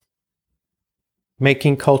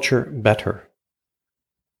making culture better.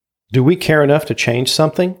 Do we care enough to change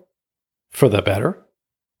something for the better?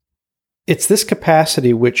 It's this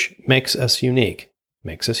capacity which makes us unique,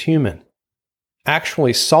 makes us human.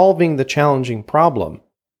 Actually solving the challenging problem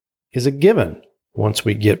is a given once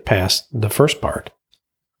we get past the first part.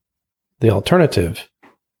 The alternative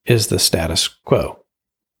is the status quo.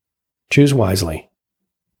 Choose wisely,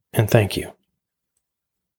 and thank you.